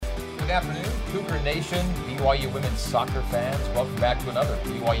afternoon, Cougar Nation, BYU women's soccer fans. Welcome back to another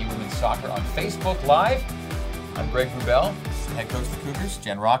BYU women's soccer on Facebook Live. I'm Greg Wrubell, head coach of the Cougars.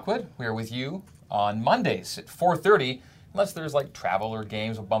 Jen Rockwood. We are with you on Mondays at 4:30, unless there's like travel or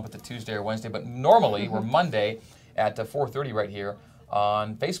games. We'll bump it to Tuesday or Wednesday, but normally we're Monday at 4:30 right here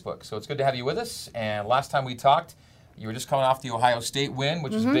on Facebook. So it's good to have you with us. And last time we talked, you were just coming off the Ohio State win,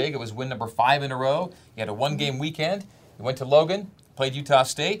 which is big. It was win number 5 in a row. You had a one-game weekend. You went to Logan, played Utah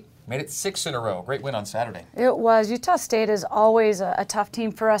State, made it 6 in a row. Great win on Saturday. It was. Utah State is always a tough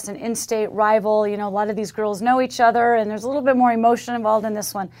team for us, an in-state rival. You know, a lot of these girls know each other, and there's a little bit more emotion involved in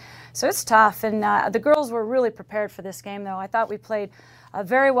this one. So it's tough, and the girls were really prepared for this game, though. I thought we played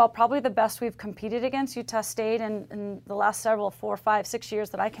very well, probably the best we've competed against Utah State in the last 4, 5, 6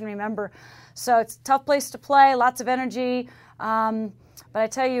 years that I can remember. So it's a tough place to play, lots of energy. But I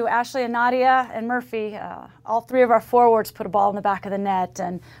tell you, Ashley and Nadia and Murphy, all three of our forwards put a ball in the back of the net.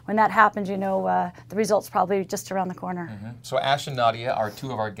 And when that happens, you know the result's probably just around the corner. So Ash and Nadia are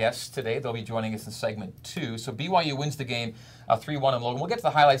two of our guests today. They'll be joining us in segment 2. So BYU wins the game 3-1 in Logan. We'll get to the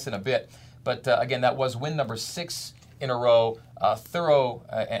highlights in a bit. But again, that was win number 6 in a row, thorough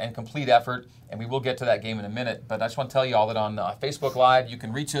and complete effort. And we will get to that game in a minute. But I just want to tell you all that on Facebook Live, you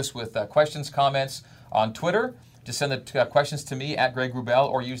can reach us with questions, comments on Twitter. Just send the questions to me at Greg Wrubell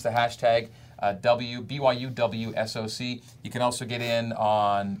or use the hashtag BYUWSOC. You can also get in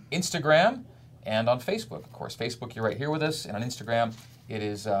on Instagram and on Facebook. Of course, Facebook, you're right here with us. And on Instagram, it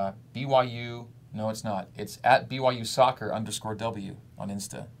is BYU. No, it's not. It's at BYU Soccer _W on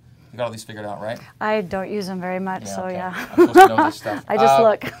Insta. You got all these figured out, right? I don't use them very much, so okay. yeah. I'm supposed to know this stuff. I just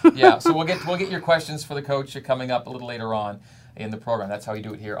look. Yeah, so we'll get your questions for the coach coming up a little later on in the program. That's how we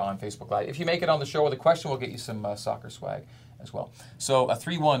do it here on Facebook Live. If you make it on the show with a question, we'll get you some soccer swag as well. So a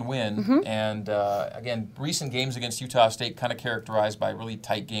 3-1 win, and again, recent games against Utah State kind of characterized by really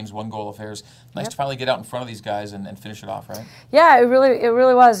tight games, one-goal affairs. Nice to finally get out in front of these guys and finish it off, right? Yeah, it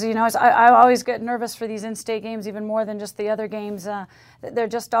really was. You know, I always get nervous for these in-state games, even more than just the other games. They're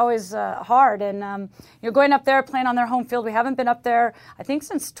just always hard, and you're going up there, playing on their home field. We haven't been up there, I think,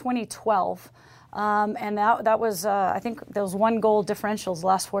 since 2012. And that was, I think, those 1-goal differentials the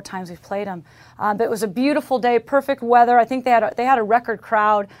last 4 times we've played them. But it was a beautiful day, perfect weather. I think they had a record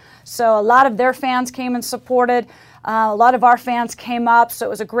crowd, so a lot of their fans came and supported. A lot of our fans came up, so it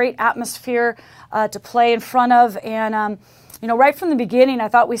was a great atmosphere to play in front of. And you know, right from the beginning, I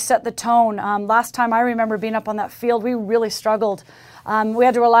thought we set the tone. Last time I remember being up on that field, we really struggled. We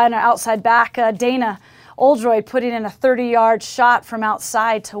had to rely on our outside back, Dana Oldroyd, putting in a 30-yard shot from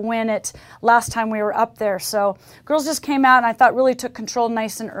outside to win it last time we were up there. So girls just came out and I thought really took control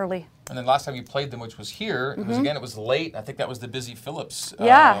nice and early. And then last time you played them, which was here, it was late. I think that was the Busy Phillips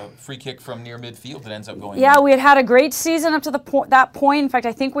free kick from near midfield that ends up going in. Yeah, we had a great season up to that point. In fact,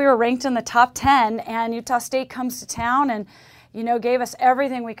 I think we were ranked in the top 10, and Utah State comes to town and, you know, gave us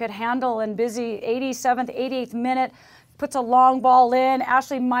everything we could handle. And Busy, 87th, 88th minute, puts a long ball in.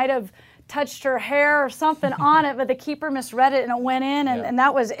 Ashley might have touched her hair or something on it, but the keeper misread it and it went in, and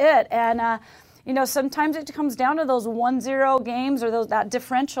that was it. And you know, sometimes it comes down to those 1-0 games or that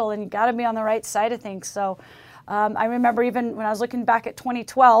differential, and you got to be on the right side of things. So I remember even when I was looking back at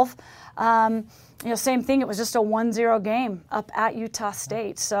 2012, you know, same thing. It was just a 1-0 game up at Utah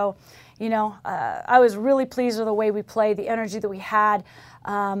State. So, you know, I was really pleased with the way we played, the energy that we had.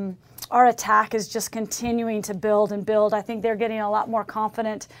 Our attack is just continuing to build and build. I think they're getting a lot more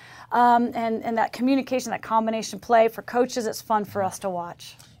confident. And that communication, that combination play, for coaches, it's fun for us to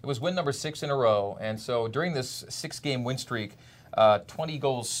watch. It was win number 6 in a row, and so during this 6-game win streak, 20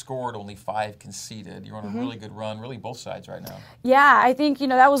 goals scored, only 5 conceded. You're on a really good run, really both sides right now. Yeah, I think, you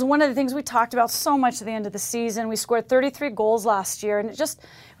know, that was one of the things we talked about so much at the end of the season. We scored 33 goals last year, and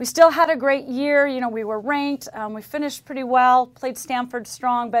we still had a great year. You know, we were ranked, we finished pretty well, played Stanford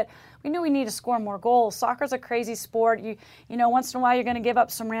strong, but we knew we need to score more goals. Soccer's a crazy sport. You know, once in a while you're going to give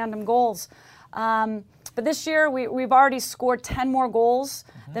up some random goals. But this year we've already scored 10 more goals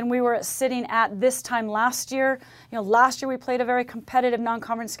than we were sitting at this time last year. You know, last year we played a very competitive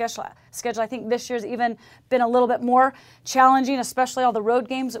non-conference schedule. I think this year's even been a little bit more challenging, especially all the road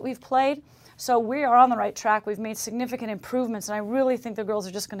games that we've played. So we are on the right track. We've made significant improvements, and I really think the girls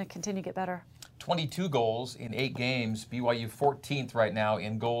are just going to continue to get better. 22 goals in 8 games. BYU 14th right now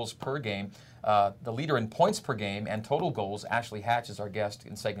in goals per game. The leader in points per game and total goals, Ashley Hatch, is our guest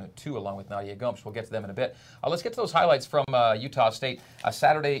in segment 2 along with Nadia Gumps. We'll get to them in a bit. Let's get to those highlights from Utah State.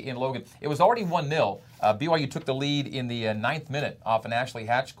 Saturday in Logan. It was already 1-0. BYU took the lead in the 9th minute off an Ashley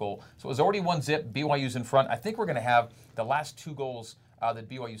Hatch goal. So it was already 1-0. BYU's in front. I think we're going to have the last 2 goals that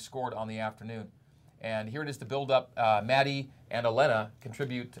BYU scored on the afternoon. And here it is to build up. Maddie and Elena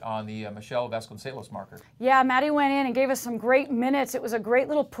contribute on the Michelle Vasconcelos marker. Yeah, Maddie went in and gave us some great minutes. It was a great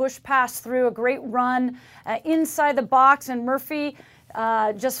little push pass through, a great run inside the box, and Murphy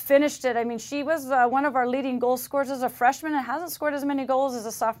just finished it. I mean, she was one of our leading goal scorers as a freshman and hasn't scored as many goals as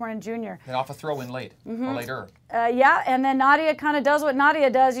a sophomore and junior. And off a throw in late, or later. Yeah, and then Nadia kind of does what Nadia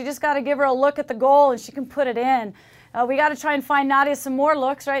does. You just got to give her a look at the goal and she can put it in. We got to try and find Nadia some more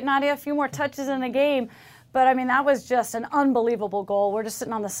looks, right, Nadia? A few more touches in the game. But, I mean, that was just an unbelievable goal. We're just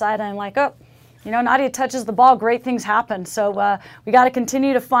sitting on the sideline like, oh, you know, Nadia touches the ball, great things happen. So we got to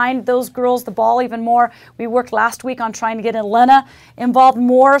continue to find those girls the ball even more. We worked last week on trying to get Elena involved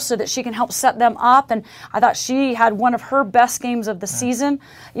more so that she can help set them up. And I thought she had one of her best games of the season.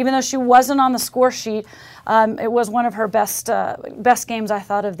 Even though she wasn't on the score sheet, it was one of her best games, I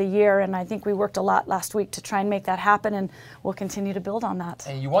thought, of the year. And I think we worked a lot last week to try and make that happen, and we'll continue to build on that.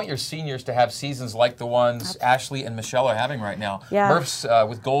 And you want your seniors to have seasons like the ones Ashley and Michelle are having right now. Yeah. Murph's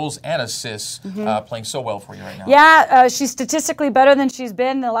with goals and assists playing so well for you right now. Yeah, she's statistically better than she's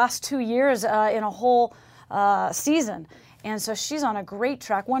been the last 2 years in a whole season. And so she's on a great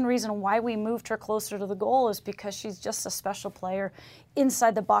track. One reason why we moved her closer to the goal is because she's just a special player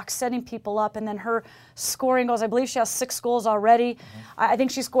inside the box, setting people up, and then her scoring goals. I believe she has 6 goals already. I think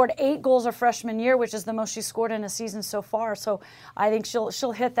she scored 8 goals her freshman year, which is the most she's scored in a season so far. So I think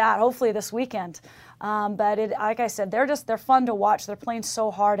she'll hit that hopefully this weekend. But like I said, they're fun to watch. They're playing so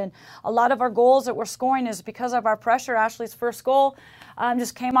hard, and a lot of our goals that we're scoring is because of our pressure. Ashley's first goal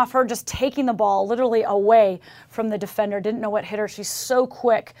just came off her just taking the ball literally away from the defender. Didn't know what hit her. She's so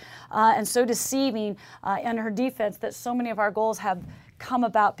quick and so deceiving in her defense that so many of our goals have come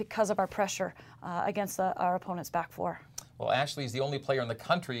about because of our pressure against our opponent's back four. Well, Ashley is the only player in the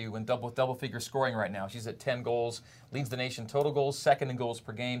country with double-figure scoring right now. She's at 10 goals, leads the nation total goals, second in goals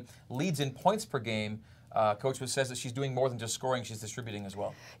per game, leads in points per game. Coach says that she's doing more than just scoring, she's distributing as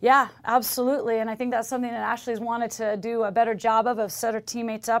well. Yeah, absolutely. And I think that's something that Ashley's wanted to do a better job of set her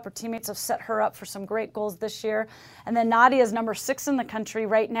teammates up. Her teammates have set her up for some great goals this year. And then Nadia is number 6 in the country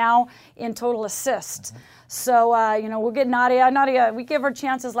right now in total assists. So, you know, we'll get Nadia, we give her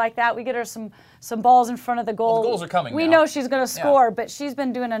chances like that. We get her some balls in front of the goal. Well, the goals are coming We now. know she's going to score, but she's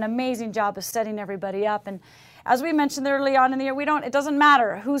been doing an amazing job of setting everybody up. And as we mentioned early on in the year, it doesn't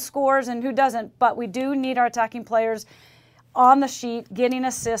matter who scores and who doesn't, but we do need our attacking players on the sheet getting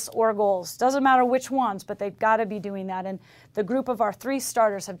assists or goals. Doesn't matter which ones, but they've got to be doing that. And the group of our 3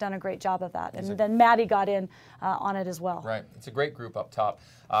 starters have done a great job of that. And then Maddie got in on it as well. Right. It's a great group up top.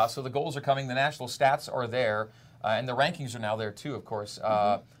 So the goals are coming. The national stats are there. And the rankings are now there, too, of course.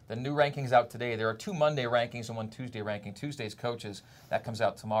 The new rankings out today. There are 2 Monday rankings and 1 Tuesday ranking. Tuesday's coaches. That comes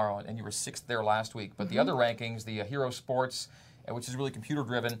out tomorrow. And you were 6th there last week. But the other rankings, the Hero Sports, which is really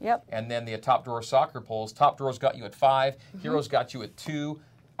computer-driven, and then the Top Drawer Soccer polls. Top Drawer's got you at 5. Heroes got you at 2.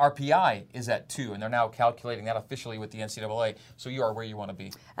 RPI is at 2, and they're now calculating that officially with the NCAA, so you are where you want to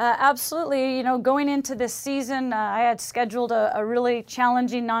be. Absolutely. You know, going into this season, I had scheduled a really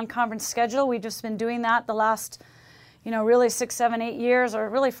challenging non-conference schedule. We've just been doing that the last, you know, really 6, 7, 8 years, or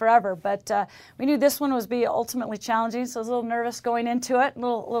really forever. But we knew this one was be ultimately challenging, so I was a little nervous going into it, a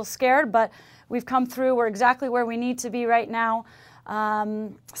little scared, but we've come through. We're exactly where we need to be right now,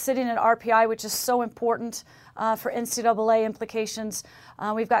 sitting at RPI, which is so important for NCAA implications.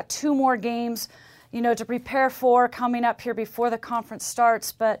 We've got 2 more games, you know, to prepare for coming up here before the conference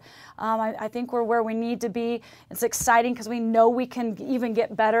starts. But I think we're where we need to be. It's exciting because we know we can even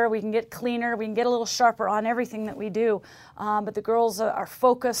get better. We can get cleaner. We can get a little sharper on everything that we do. But the girls are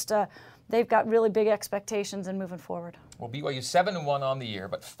focused. They've got really big expectations and moving forward. Well, BYU 7-1 on the year,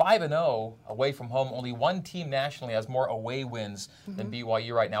 but 5-0 away from home. Only 1 team nationally has more away wins than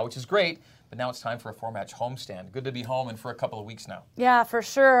BYU right now, which is great. But now it's time for a 4-match homestand. Good to be home and for a couple of weeks now. Yeah, for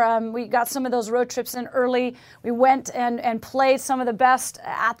sure. We got some of those road trips in early. We went and played some of the best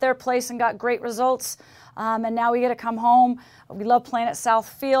at their place and got great results. And now we get to come home. We love playing at South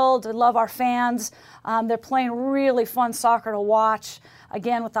Field. We love our fans. They're playing really fun soccer to watch,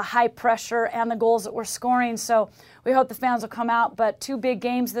 again, with the high pressure and the goals that we're scoring. So we hope the fans will come out. But 2 big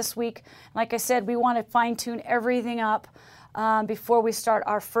games this week. Like I said, we want to fine-tune everything up before we start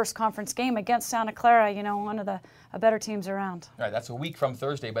our first conference game against Santa Clara, you know, one of the better teams around. All right, that's a week from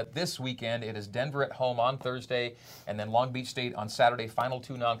Thursday, but this weekend it is Denver at home on Thursday and then Long Beach State on Saturday, final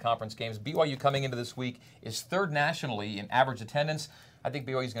 2 non-conference games. BYU coming into this week is 3rd nationally in average attendance. I think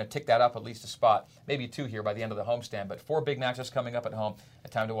BYU is going to tick that up at least a spot, maybe 2 here by the end of the homestand, but 4 big matches coming up at home. A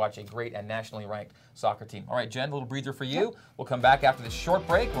time to watch a great and nationally ranked soccer team. All right, Jen, a little breather for you. Yep. We'll come back after this short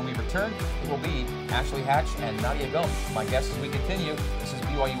break. When we return, it will be Ashley Hatch and Nadia Gomes. My guests as we continue. This is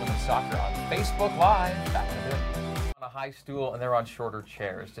BYU Women's Soccer on Facebook Live. Back in a bit. on a high stool and they're on shorter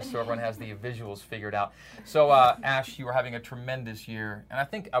chairs, just so everyone has the visuals figured out. So, Ash, you were having a tremendous year, and I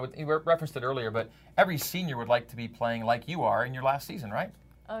think you referenced it earlier, but every senior would like to be playing like you are in your last season, right?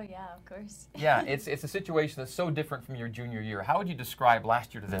 Oh yeah, of course. Yeah, it's a situation that's so different from your junior year. How would you describe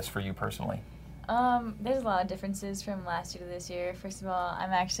last year to this for you personally? There's a lot of differences from last year to this year. First of all,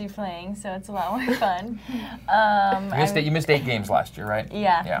 I'm actually playing, so it's a lot more fun. You missed 8 games last year, right?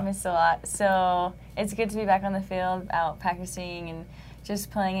 Yeah, I missed a lot. So it's good to be back on the field, out practicing and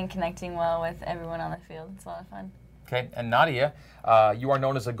just playing and connecting well with everyone on the field. It's a lot of fun. Okay, and Nadia, you are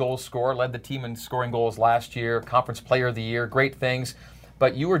known as a goal scorer, led the team in scoring goals last year, Conference Player of the Year, great things.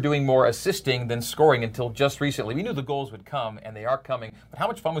 But you were doing more assisting than scoring until just recently. We knew the goals would come, and they are coming. But how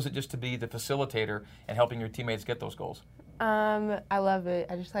much fun was it just to be the facilitator and helping your teammates get those goals? I love it.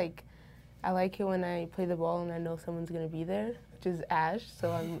 I like it when I play the ball and I know someone's going to be there, which is Ash.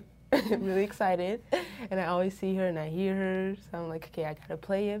 So I'm really excited. And I always see her and I hear her. So I'm like, okay, I got to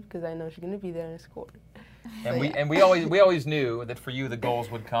play it because I know she's going to be there and score. And we always knew that for you the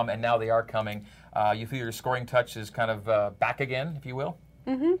goals would come, and now they are coming. You feel your scoring touch is kind of back again, if you will?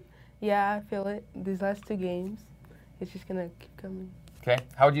 Yeah, I feel it. These last 2 games, it's just going to keep coming. Okay.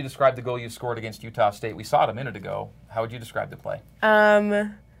 How would you describe the goal you scored against Utah State? We saw it a minute ago. How would you describe the play? I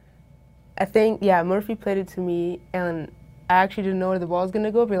think, Murphy played it to me, and I actually didn't know where the ball was going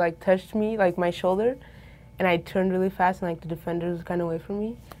to go, but it, touched me, my shoulder, and I turned really fast, and, the defender was kind of away from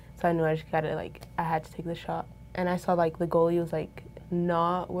me. So I knew I just got to, I had to take the shot. And I saw, the goalie was,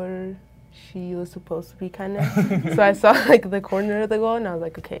 not where she was supposed to be, kind of. So I saw, the corner of the goal, and I was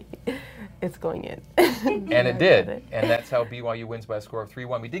like, okay, it's going in. And it did. And that's how BYU wins by a score of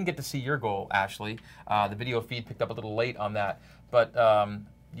 3-1. We didn't get to see your goal, Ashley. The video feed picked up a little late on that. But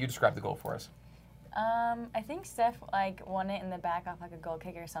you described the goal for us. I think Steph won it in the back off a goal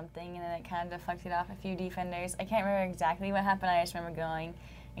kick or something, and then it kind of deflected off a few defenders. I can't remember exactly what happened. I just remember going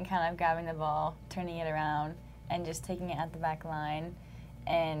and kind of grabbing the ball, turning it around, and just taking it at the back line,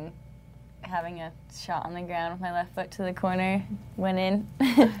 and having a shot on the ground with my left foot to the corner, went in.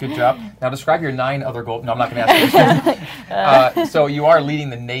 Good job. Now describe your 9 other goals. No, I'm not going to ask you. So you are leading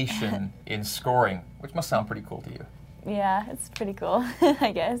the nation in scoring, which must sound pretty cool to you. Yeah, it's pretty cool,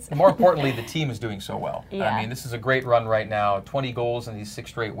 I guess. And more importantly, the team is doing so well. Yeah. I mean, this is a great run right now, 20 goals in these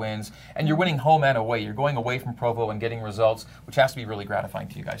 6 straight wins, and you're winning home and away. You're going away from Provo and getting results, which has to be really gratifying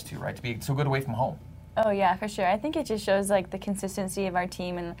to you guys too, right? To be so good away from home. Oh yeah, for sure. I think it just shows the consistency of our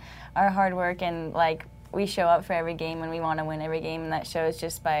team and our hard work, and we show up for every game and we want to win every game, and that shows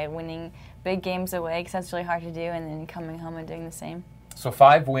just by winning big games away, because that's really hard to do, and then coming home and doing the same. So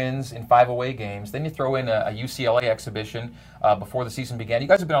 5 wins in 5 away games. Then you throw in a UCLA exhibition before the season began. You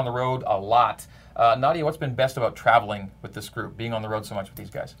guys have been on the road a lot. Nadia, what's been best about traveling with this group, being on the road so much with these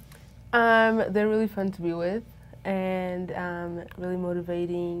guys? They're really fun to be with, and really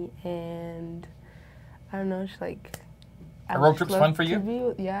motivating, and I don't know, just a road trip's fun for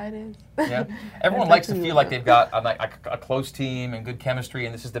you? Yeah, it is. Yeah, everyone likes to feel like they've got a close team and good chemistry,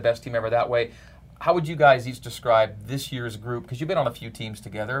 and this is the best team ever that way. How would you guys each describe this year's group? Because you've been on a few teams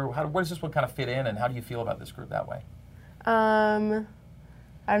together. Where does this one kind of fit in, and how do you feel about this group that way? I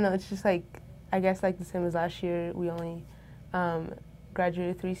don't know. It's just I guess the same as last year. We only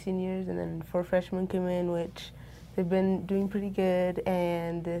graduated 3 seniors, and then 4 freshmen came in, which they've been doing pretty good,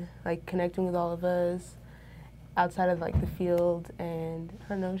 and connecting with all of us outside of the field, and I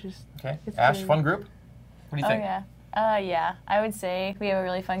don't know. It's just okay. Ash, fun group. What do you think? Oh yeah. Yeah, I would say we have a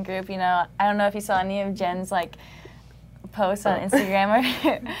really fun group. I don't know if you saw any of Jen's posts on Instagram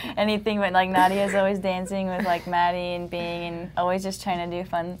or anything, but Nadia's always dancing with Maddie and Bing, and always just trying to do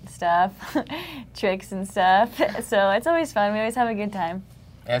fun stuff, tricks and stuff. So it's always fun. We always have a good time.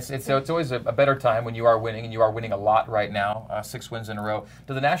 And it's always a better time when you are winning, and you are winning a lot right now, 6 wins in a row.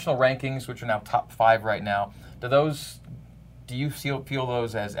 Do the national rankings, which are now top 5 right now, do you feel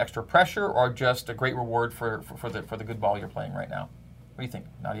those as extra pressure or just a great reward for the good ball you're playing right now? What do you think,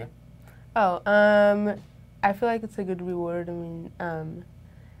 Nadia? Oh, I feel like it's a good reward. I mean,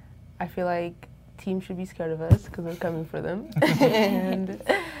 I feel like teams should be scared of us because we're coming for them. And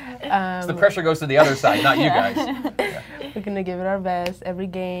so the pressure goes to the other side, not you guys. Yeah. We're going to give it our best every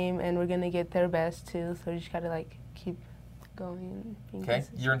game, and we're going to get their best too. So we just got to keep going. Okay,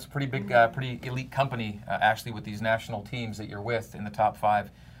 you're in some pretty big, pretty elite company, Ashley, with these national teams that you're with in the top 5.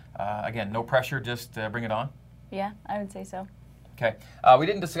 Again, no pressure, just bring it on. Yeah, I would say so. Okay, we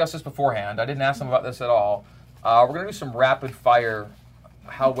didn't discuss this beforehand. I didn't ask them about this at all. We're going to do some rapid fire.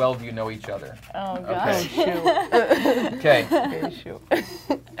 How well do you know each other? Oh gosh. Okay. Okay, shoot.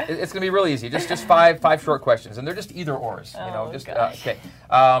 It's going to be really easy. Just five short questions, and they're just either ors. Oh, just gosh. okay.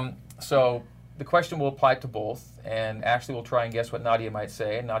 So the question will apply to both, and Ashley will try and guess what Nadia might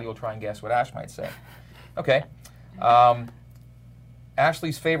say, and Nadia will try and guess what Ash might say. Okay.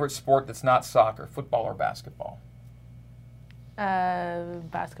 Ashley's favorite sport that's not soccer, football or basketball?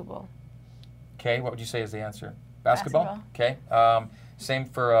 Basketball. Okay, what would you say is the answer? Basketball? Okay. Same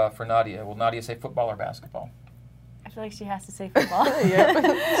for Nadia. Will Nadia say football or basketball? I feel like she has to say football.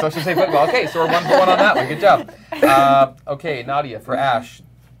 Yeah. So she'll say football. Okay, so we're 1 for 1 on that one. Good job. Okay, Nadia, for Ash,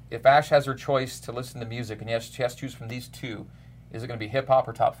 if Ash has her choice to listen to music and she has to choose from these two, is it going to be hip-hop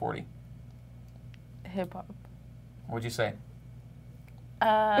or top 40? Hip-hop. What would you say?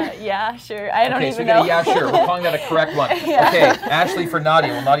 Yeah, sure. I don't Okay, so even you know. get a yeah, sure. We're calling that a correct one. Yeah. Okay, Ashley, for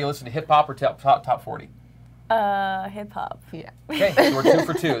Nadia, will Nadia listen to hip-hop or top 40? Hip hop. Yeah. Okay, so we're 2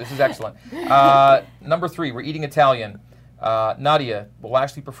 for 2. This is excellent. Number 3, we're eating Italian. Nadia, will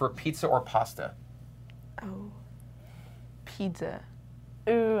Ashley prefer pizza or pasta? Oh. Pizza.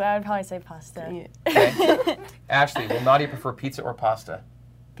 Ooh, I would probably say pasta. Yeah. Okay. Ashley, will Nadia prefer pizza or pasta?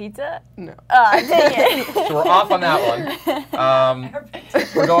 Pizza? No. Oh, dang it. So we're off on that one.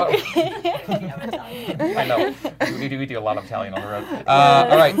 We're going. I know. We do a lot of Italian on the road.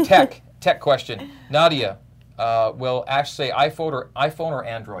 All right, tech question. Nadia, will Ash say iPhone or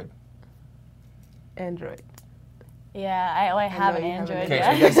Android? Android. Yeah, I have an know you have an Android. Okay,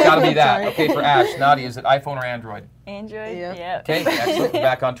 yeah. so it's got to be that. Okay, for Ash, Nadia, is it iPhone or Android? Android? Yeah. Yep. Okay, excellent. We're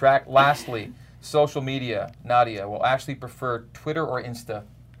back on track. Lastly, social media. Nadia, will Ashley prefer Twitter or Insta?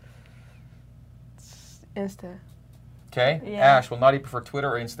 Insta. Okay. Yeah. Ash, will Nadia prefer Twitter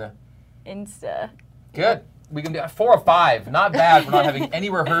or Insta? Insta. Good. We can do 4 or 5. Not bad for not having any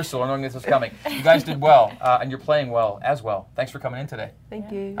rehearsal or knowing this was coming. You guys did well, and you're playing well as well. Thanks for coming in today. Thank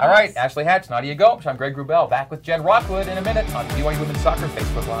you. All right, Ashley Hatch, Nadia Gopes. I'm Greg Wrubell. Back with Jen Rockwood in a minute on BYU Women's Soccer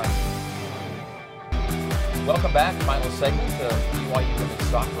Facebook Live. Welcome back. Final segment of BYU Women's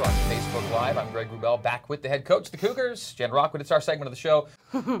Soccer on Facebook Live. I'm Greg Wrubell, back with the head coach of the Cougars, Jen Rockwood. It's our segment of the show.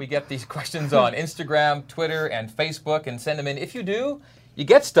 We get these questions on Instagram, Twitter, and Facebook, and send them in. If you do, you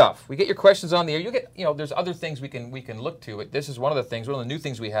get stuff. We get your questions on the air. You get, there's other things we can look to. This is one of the things, one of the new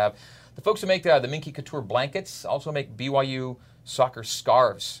things we have. The folks who make the Minky Couture blankets also make BYU soccer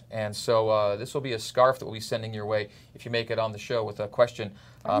scarves, and so this will be a scarf that we'll be sending your way if you make it on the show with a question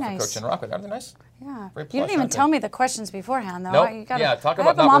for nice. Coach Jen Rockwood. Aren't they nice? Yeah. Very You plush, didn't even aren't they? tell me the questions beforehand, though. Nope. You gotta, Yeah, talk I about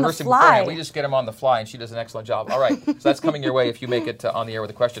have them not on the rehearsing fly. beforehand. We just get them on the fly, and she does an excellent job. All right, so that's coming your way if you make it on the air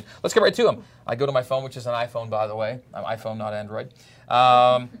with a question. Let's get right to them. I go to my phone, which is an iPhone, by the way. I'm iPhone, not Android.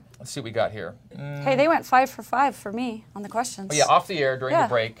 Let's see what we got here. Hey, they went 5 for 5 for me on the questions. Oh, yeah, off the air during Yeah. the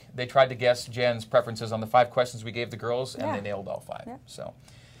break, they tried to guess Jen's preferences on the 5 questions we gave the girls, and Yeah. they nailed all 5. Yeah. So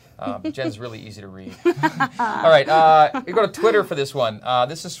Jen's really easy to read. All right, we go to Twitter for this one.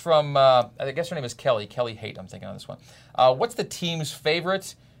 This is from, I guess her name is Kelly. Kelly Haight, I'm thinking on this one. What's the team's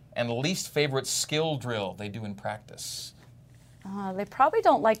favorite and least favorite skill drill they do in practice? They probably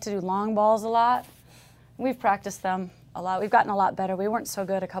don't like to do long balls a lot. We've practiced them a lot. We've gotten a lot better. We weren't so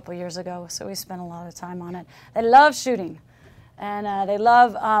good a couple years ago, so we spent a lot of time on it. They love shooting. And they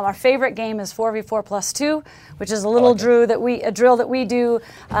love, our favorite game is 4v4 plus 2, which is a little drill that we do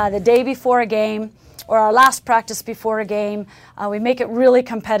the day before a game or our last practice before a game. We make it really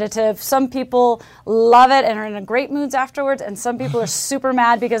competitive. Some people love it and are in great moods afterwards, and some people are super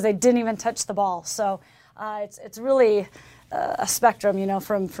mad because they didn't even touch the ball. So it's really a spectrum,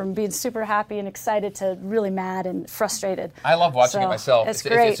 from being super happy and excited to really mad and frustrated. I love watching it myself. It's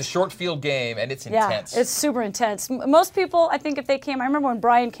great. It's a short field game, and it's Yeah, intense. it's super intense. Most people, I think if they came, I remember when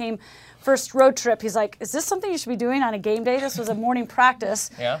Brian came first road trip, he's like, is this something you should be doing on a game day? This was a morning practice.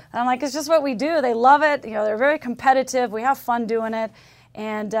 Yeah. And I'm like, it's just what we do. They love it. They're very competitive. We have fun doing it.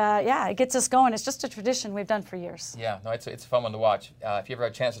 And it gets us going. It's just a tradition we've done for years. Yeah, no, it's a fun one to watch. If you ever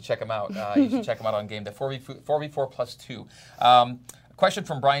have a chance to check them out, you should check them out on game day. 4v4 plus 2. A question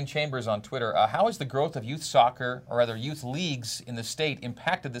from Brian Chambers on Twitter. How has the growth of youth soccer, or rather youth leagues in the state,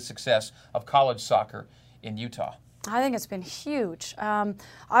 impacted the success of college soccer in Utah? I think it's been huge.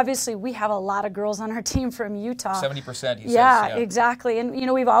 Obviously, we have a lot of girls on our team from Utah. 70%, he says. Yeah, exactly. And,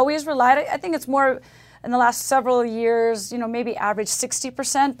 we've always relied, I think it's more in the last several years, maybe average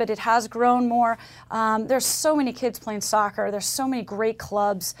 60%, but it has grown more. There's so many kids playing soccer. There's so many great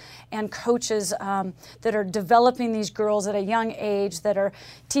clubs and coaches that are developing these girls at a young age, that are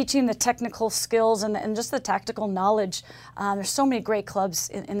teaching the technical skills and just the tactical knowledge. There's so many great clubs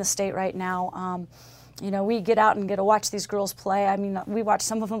in the state right now. We get out and get to watch these girls play. I mean, we watch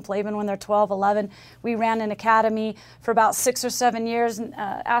some of them play even when they're 12, 11. We ran an academy for about 6 or 7 years. And,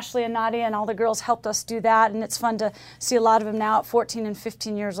 Ashley and Nadia and all the girls helped us do that. And it's fun to see a lot of them now at 14 and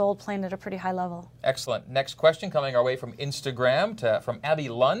 15 years old playing at a pretty high level. Excellent. Next question coming our way from Instagram from Abby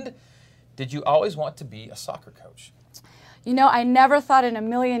Lund. Did you always want to be a soccer coach? You know, I never thought in a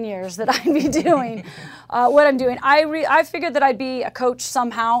million years that I'd be doing what I'm doing. I figured that I'd be a coach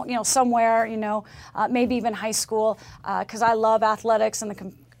somehow, you know, somewhere, you know, maybe even high school, because I love athletics and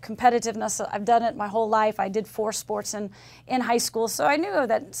the competitiveness. I've done it my whole life. I did 4 sports in high school, so I knew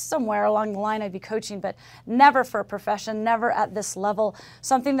that somewhere along the line I'd be coaching, but never for a profession, never at this level.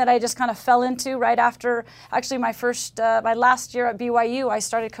 Something that I just kind of fell into right after, actually my last year at BYU, I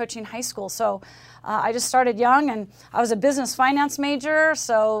started coaching high school. So I just started young, and I was a business finance major,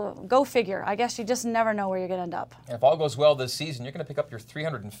 so go figure. I guess you just never know where you're going to end up. And if all goes well this season, you're going to pick up your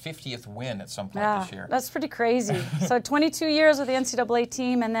 350th win at some point this year. That's pretty crazy. So 22 years with the NCAA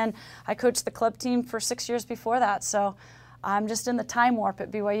team, and then I coached the club team for 6 years before that. So I'm just in the time warp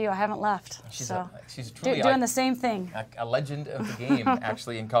at BYU. I haven't left. She's truly doing the same thing. A legend of the game,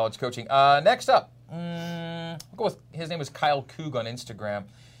 actually, in college coaching. Next up, we'll go with, his name is Kyle Coog on Instagram.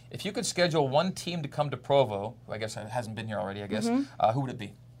 If you could schedule one team to come to Provo, I guess it hasn't been here already, I guess, who would it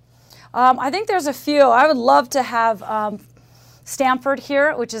be? I think there's a few. I would love to have Stanford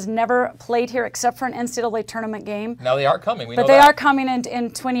here, which has never played here except for an NCAA tournament game. Now they are coming. We know that. But they are coming in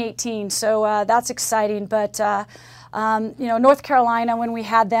 2018, so that's exciting. But you know, North Carolina, when we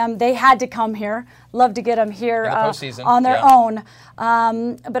had them, they had to come here. Love to get them here on their own.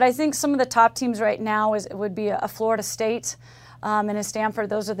 But I think some of the top teams right now would be a Florida State. And in Stanford,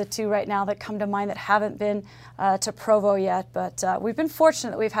 those are the two right now that come to mind that haven't been to Provo yet. But we've been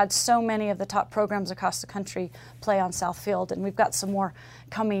fortunate that we've had so many of the top programs across the country play on Southfield, and we've got some more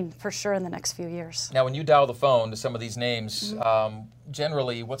coming for sure in the next few years. Now, when you dial the phone to some of these names,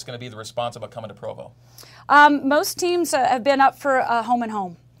 generally, what's going to be the response about coming to Provo? Most teams have been up for home and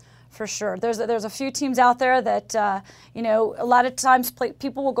home. For sure. There's a few teams out there that, you know, a lot of times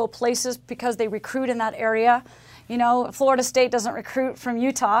people will go places because they recruit in that area. You know, Florida State doesn't recruit from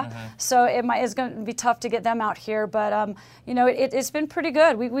Utah, so it's going to be tough to get them out here. But, you know, it's been pretty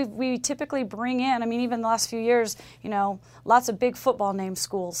good. We typically bring in, I mean, even the last few years, you know, lots of big football name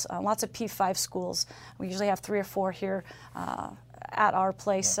schools, lots of P5 schools. We usually have 3 or 4 here at our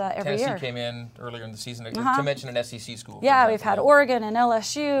place every year. Tennessee came in earlier in the season, to mention an SEC school. Yeah, we've had Oregon and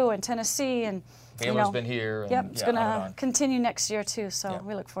LSU and Tennessee, and Baylor's been here. Yep, it's going to continue next year too, so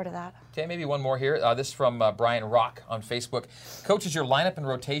we look forward to that. Okay, maybe one more here. This is from Brian Rock on Facebook. Coach, is your lineup and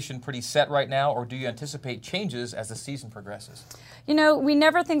rotation pretty set right now, or do you anticipate changes as the season progresses? You know, we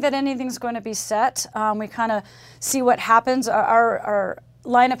never think that anything's going to be set. We kind of see what happens. Our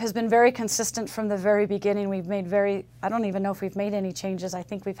lineup has been very consistent from the very beginning. We've made I don't even know if we've made any changes. I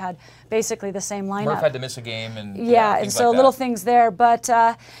think we've had basically the same lineup. Murph had to miss a game, and and so like little things there. But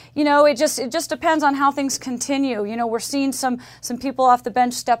you know, it just depends on how things continue. You know, we're seeing some people off the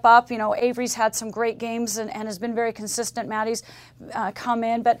bench step up. You know, Avery's had some great games and has been very consistent. Maddie's come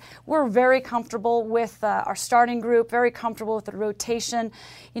in, but we're very comfortable with our starting group. Very comfortable with the rotation.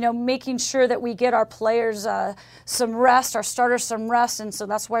 You know, making sure that we get our players some rest, our starters some rest, and so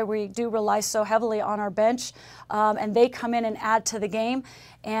that's why we do rely so heavily on our bench, and they come in and add to the game,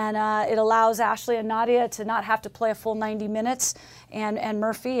 and it allows Ashley and Nadia to not have to play a full 90 minutes, and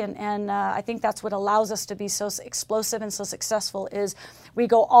Murphy, and I think that's what allows us to be so explosive and so successful is we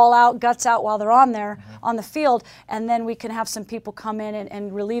go all out, guts out while they're on there on the field, and then we can have some people come in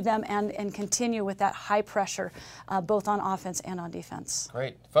and relieve them and continue with that high pressure, both on offense and on defense.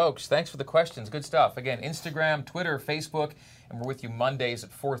 Great. Folks, thanks for the questions. Good stuff. Again, Instagram, Twitter, Facebook, and we're with you Mondays at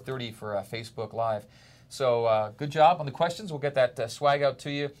 4:30 for Facebook Live. So good job on the questions. We'll get that swag out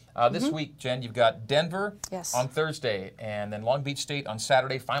to you. This week, Jen, you've got Denver on Thursday and then Long Beach State on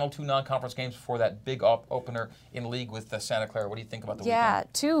Saturday. Final 2 non-conference games before that big opener in league with Santa Clara. What do you think about the weekend? Yeah,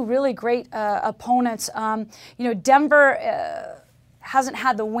 2 really great opponents. You know, Denver hasn't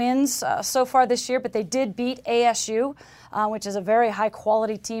had the wins so far this year, but they did beat ASU, which is a very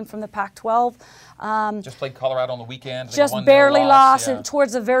high-quality team from the Pac-12. Just played Colorado on the weekend. Just barely lost, and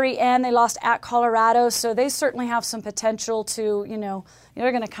towards the very end, they lost at Colorado. So they certainly have some potential to, you know,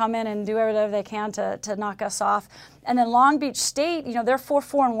 they're going to come in and do whatever they can to knock us off. And then Long Beach State, you know, they're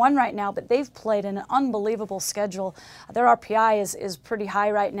 4-4-1 right now, but they've played an unbelievable schedule. Their RPI is pretty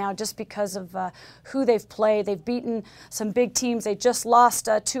high right now just because of who they've played. They've beaten some big teams. They just lost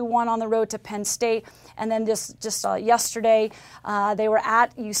 2-1 on the road to Penn State. And then just yesterday, they were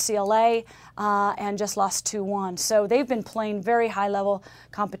at UCLA and just lost 2-1. So they've been playing very high-level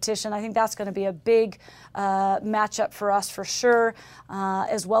competition. I think that's going to be a big matchup for us for sure,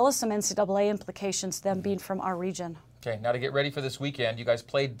 as well as some NCAA implications, them being from our region. Okay, now to get ready for this weekend, you guys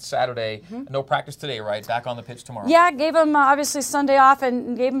played Saturday. No practice today, right? Back on the pitch tomorrow. Yeah, gave them obviously Sunday off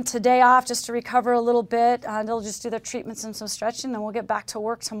and gave them today off just to recover a little bit. They'll just do their treatments and some stretching, and we'll get back to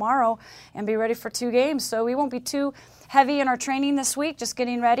work tomorrow and be ready for 2 games. So we won't be too heavy in our training this week, just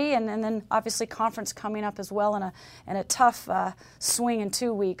getting ready, and then obviously conference coming up as well, and a tough swing in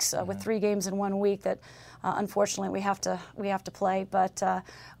 2 weeks with 3 games in 1 week that unfortunately we have to play. But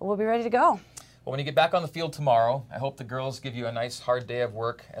we'll be ready to go. Well, when you get back on the field tomorrow, I hope the girls give you a nice hard day of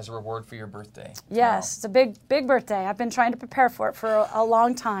work as a reward for your birthday. Yes, it's a big birthday. I've been trying to prepare for it for a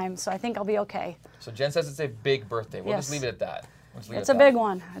long time, so I think I'll be okay. So Jen says it's a big birthday. We'll just leave it at that. It's a big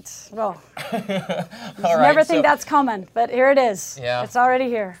one. It's All right, never think that's coming, but here it is. Yeah. It's already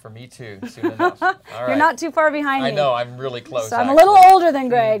here. For me too, soon enough. All right. You're not too far behind me. I know, I'm really close. So I'm a little older than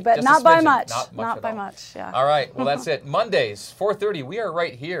Greg, but Just not a by smidgen. much. Not by all. much, yeah. All right, well that's it. Mondays, 4:30, we are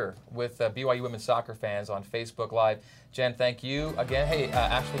right here with BYU women's soccer fans on Facebook Live. Jen, thank you again. Hey,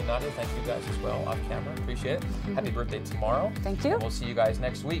 Ashley and Nadia, thank you guys as well off camera. Appreciate it. Happy birthday tomorrow. Thank you. And we'll see you guys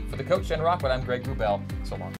next week. For the coach, Jen Rockwood, I'm Greg Wrubell. So long.